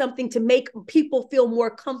 projecting something to make people feel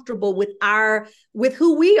more comfortable with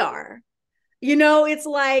who we are. It's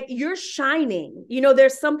like you're shining.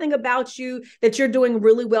 There's something about you that you're doing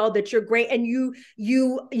really well, that you're great, and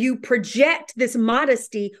you project this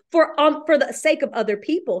modesty for the sake of other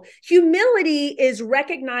people. Humility is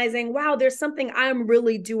recognizing, wow, there's something I'm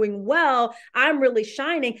really doing well. I'm really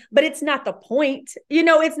shining, but it's not the point.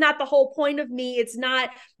 It's not the whole point of me. It's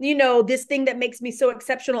not, this thing that makes me so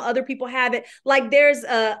exceptional. Other people have it. Like, there's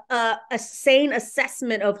a sane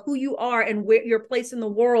assessment of who you are and where your place in the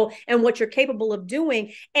world and what you're capable of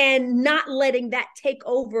doing, and not letting that take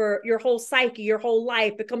over your whole psyche, your whole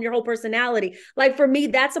life, become your whole personality. Like, for me,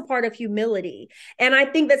 that's a part of humility. And I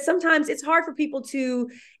think that sometimes it's hard for people to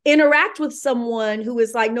interact with someone who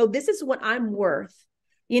is like, no, this is what I'm worth.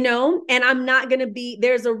 And I'm not going to be,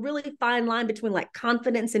 there's a really fine line between like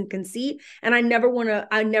confidence and conceit. And I never want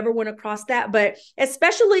to cross that. But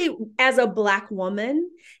especially as a Black woman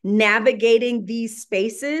navigating these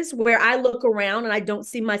spaces where I look around and I don't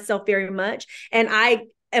see myself very much, and I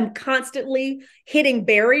am constantly hitting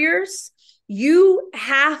barriers, you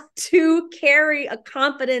have to carry a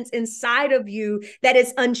confidence inside of you that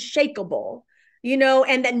is unshakable,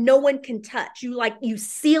 and that no one can touch. You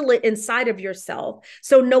seal it inside of yourself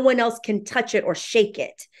so no one else can touch it or shake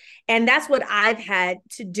it. And that's what I've had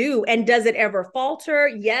to do. And does it ever falter?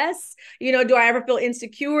 Yes. Do I ever feel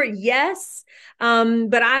insecure? Yes.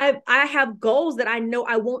 But I have goals that I know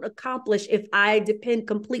I won't accomplish if I depend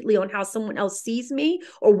completely on how someone else sees me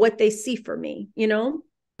or what they see for me,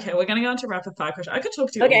 Okay, we're going to go into rapid fire question. I could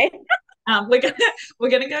talk to you. Okay. We're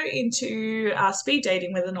gonna go into speed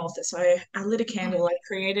dating with an author. So I lit a candle, I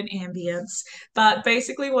create an ambience. But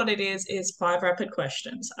basically, what it is 5 rapid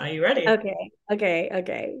questions. Are you ready?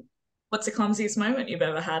 Okay. What's the clumsiest moment you've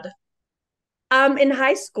ever had? In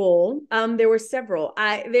high school, there were several.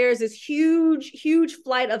 There's this huge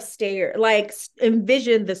flight of stairs. Like,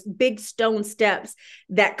 envision this big stone steps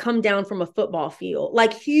that come down from a football field,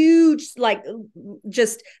 like huge, like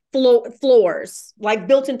just floors, like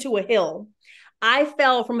built into a hill. I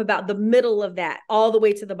fell from about the middle of that all the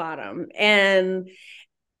way to the bottom, and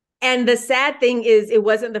the sad thing is, it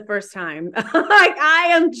wasn't the first time. Like,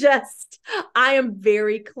 I am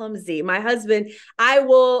very clumsy. My husband, I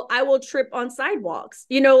will trip on sidewalks,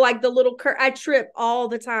 like the little I trip all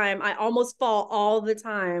the time. I almost fall all the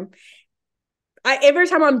time. Every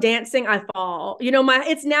time I'm dancing, I fall.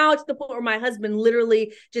 It's now to the point where my husband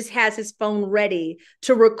literally just has his phone ready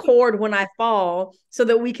to record when I fall so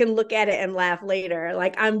that we can look at it and laugh later.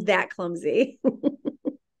 Like, I'm that clumsy.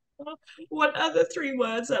 What other 3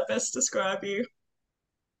 words that best describe you?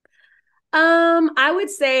 I would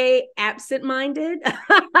say absent-minded.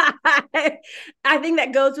 I think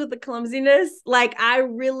that goes with the clumsiness. Like, I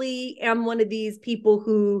really am one of these people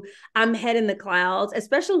who I'm head in the clouds,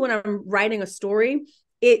 especially when I'm writing a story.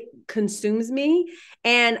 it consumes me.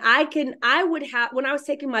 And I would have, when I was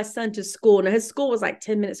taking my son to school, and his school was like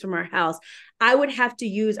 10 minutes from our house, I would have to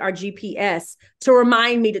use our GPS to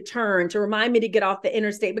remind me to turn, to remind me to get off the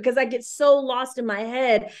interstate, because I get so lost in my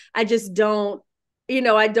head. I just don't,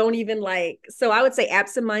 I don't even like, so I would say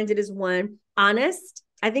absent-minded is one. Honest.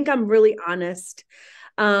 I think I'm really honest.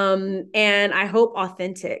 And I hope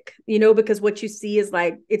authentic, because what you see is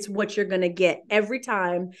like, it's what you're going to get every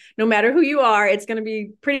time, no matter who you are. It's going to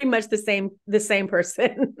be pretty much the same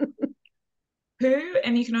person. Who,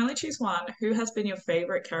 and you can only choose one, who has been your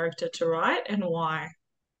favorite character to write and why?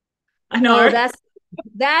 I Oh, know.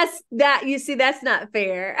 that you see, that's not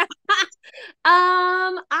fair.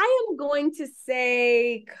 I am going to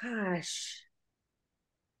say, gosh,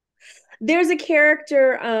 there's a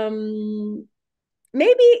character,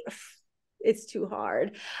 maybe it's too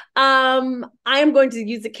hard. I am going to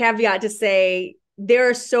use the caveat to say there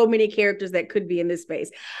are so many characters that could be in this space.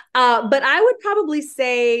 But I would probably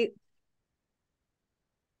say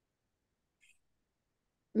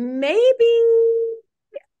maybe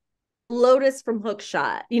Lotus from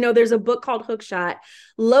Hookshot. There's a book called Hookshot.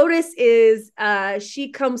 Lotus is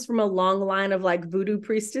she comes from a long line of like voodoo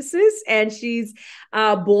priestesses, and she's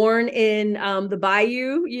born in the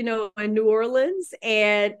Bayou, in New Orleans,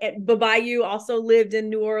 and the Bayou also lived in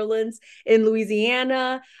New Orleans in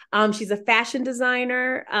Louisiana. She's a fashion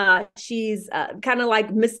designer. She's kind of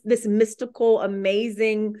like this mystical,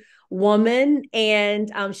 amazing woman,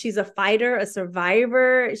 and she's a fighter, a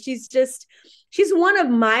survivor. She's one of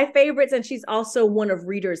my favorites, and she's also one of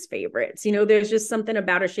readers' favorites. There's just something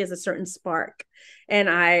about her. She has a certain spark, and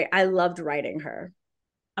I loved writing her.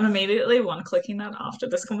 I'm immediately one-clicking that after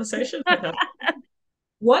this conversation.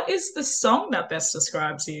 What is the song that best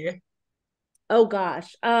describes you? Oh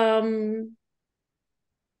gosh. I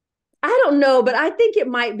don't know, but I think it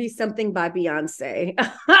might be something by Beyonce,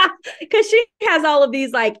 because she has all of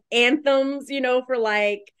these like anthems, for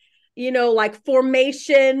like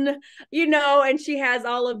formation, and she has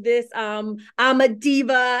all of this I'm a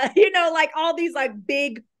diva, like all these like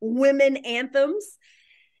big women anthems.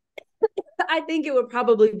 I think it would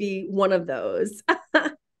probably be one of those.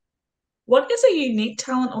 What is a unique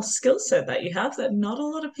talent or skill set that you have that not a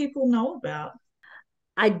lot of people know about?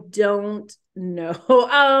 I don't know.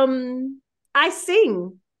 I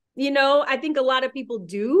sing. I think a lot of people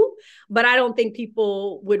do, but I don't think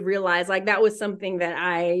people would realize like that was something that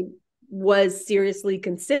I was seriously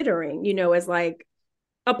considering, as like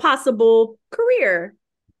a possible career.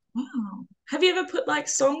 Wow. Have you ever put like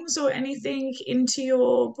songs or anything into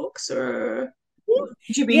your books, or would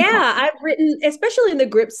you be Yeah, I've written, especially in the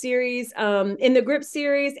Grip series, and in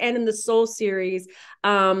the Soul series,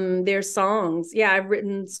 there's songs. Yeah, I've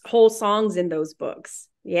written whole songs in those books.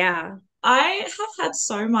 Yeah. I have had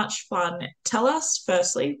so much fun. Tell us,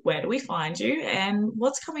 firstly, where do we find you and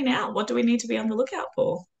what's coming out? What do we need to be on the lookout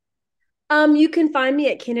for? You can find me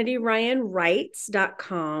at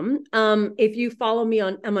kennedyryanwrites.com. If you follow me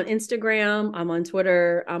I'm on Instagram, I'm on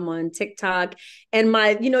Twitter, I'm on TikTok, and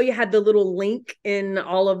you had the little link in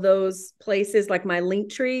all of those places, like my link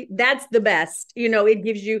tree. That's the best. It'll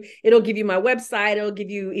give you my website, it'll give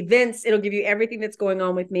you events, it'll give you everything that's going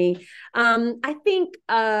on with me. I think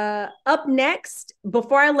up next,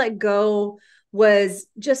 Before I Let Go was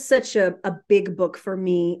just such a big book for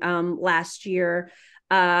me last year.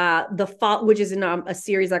 The fall, which is in a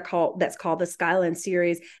series that's called the Skyland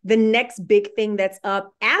series. The next big thing that's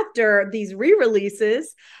up after these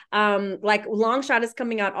re-releases, like Long Shot is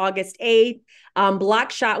coming out August 8th.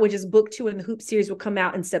 Block Shot, which is book 2 in the Hoop series, will come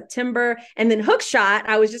out in September. And then Hook Shot,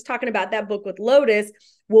 I was just talking about that book with Lotus,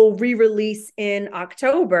 will re-release in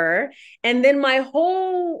October. And then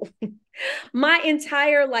my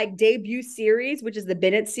entire like debut series, which is the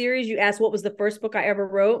Bennett series, you asked what was the first book I ever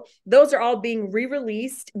wrote, those are all being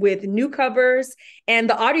re-released with new covers, and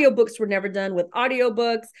the audiobooks were never done with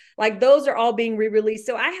audiobooks. Like those are all being re-released.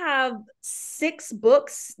 So I have 6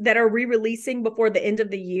 books that are re-releasing before the end of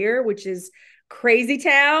the year, which is crazy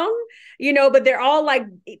town, but they're all like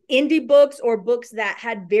indie books or books that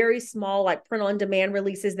had very small like print on demand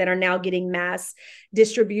releases that are now getting mass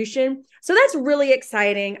distribution. So that's really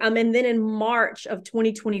exciting. And then in March of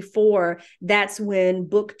 2024, that's when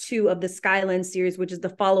book 2 of the Skyland series, which is the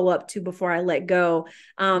follow-up to Before I Let Go,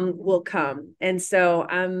 will come. And so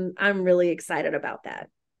I'm really excited about that.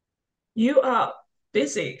 You are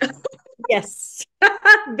busy. Yes.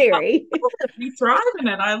 Very. You thrive in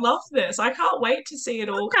it. I love this. I can't wait to see it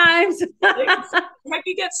all. Sometimes. Hope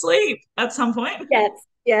you get sleep at some point. Yes,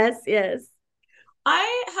 yes, yes.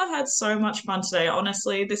 I have had so much fun today.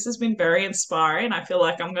 Honestly, this has been very inspiring. I feel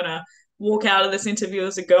like I'm gonna walk out of this interview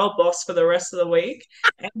as a girl boss for the rest of the week.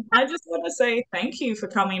 And I just want to say thank you for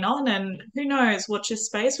coming on. And who knows, watch your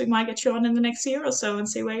space. We might get you on in the next year or so and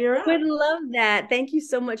see where you're at. Would love that. Thank you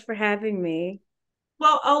so much for having me.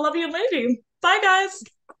 Well, I'll love you and leave you. Bye, guys.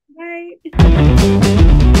 Bye.